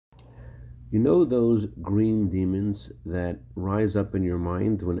You know those green demons that rise up in your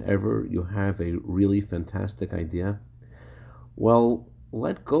mind whenever you have a really fantastic idea? Well,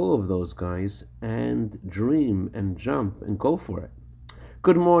 let go of those guys and dream and jump and go for it.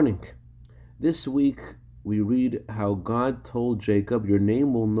 Good morning. This week we read how God told Jacob, your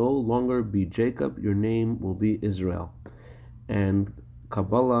name will no longer be Jacob, your name will be Israel. And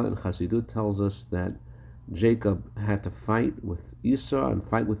Kabbalah and Chassidut tells us that Jacob had to fight with Esau and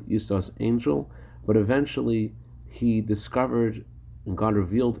fight with Esau's angel, but eventually he discovered and God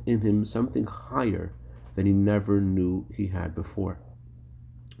revealed in him something higher than he never knew he had before.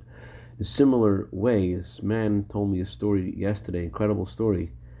 In a similar way, this man told me a story yesterday, incredible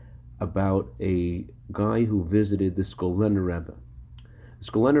story, about a guy who visited the Skolener Rebbe. The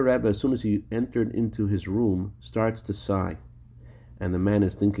Skolener Rebbe, as soon as he entered into his room, starts to sigh. And the man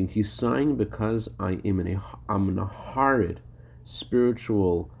is thinking, he's sighing because I'm in a horrid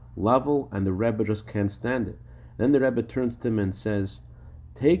spiritual level, and the Rebbe just can't stand it. Then the Rebbe turns to him and says,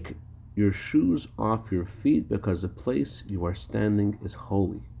 take your shoes off your feet because the place you are standing is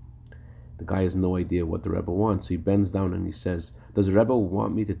holy. The guy has no idea what the Rebbe wants, so he bends down and he says, does the Rebbe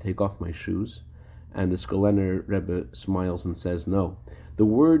want me to take off my shoes? And the Skolener Rebbe smiles and says, no. The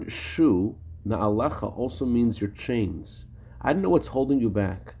word shoe, na'alecha, also means your chains. I don't know what's holding you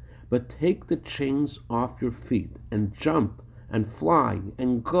back, but take the chains off your feet and jump and fly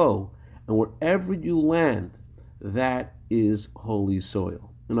and go, and wherever you land, that is holy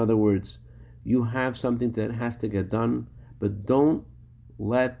soil. In other words, you have something that has to get done, but don't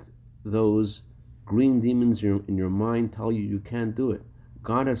let those green demons in your mind tell you can't do it.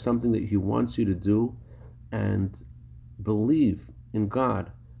 God has something that He wants you to do, and believe in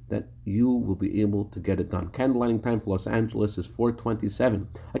God that you will be able to get it done. Candlelighting time for Los Angeles is 4:27.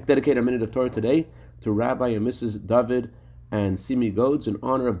 I'd like to dedicate a minute of Torah today to Rabbi and Mrs. David and Simi Godes in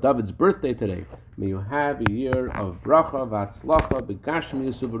honor of David's birthday today. May you have a year of bracha, v'atzlacha,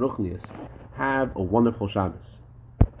 begashmius u'beruchnius. Have a wonderful Shabbos.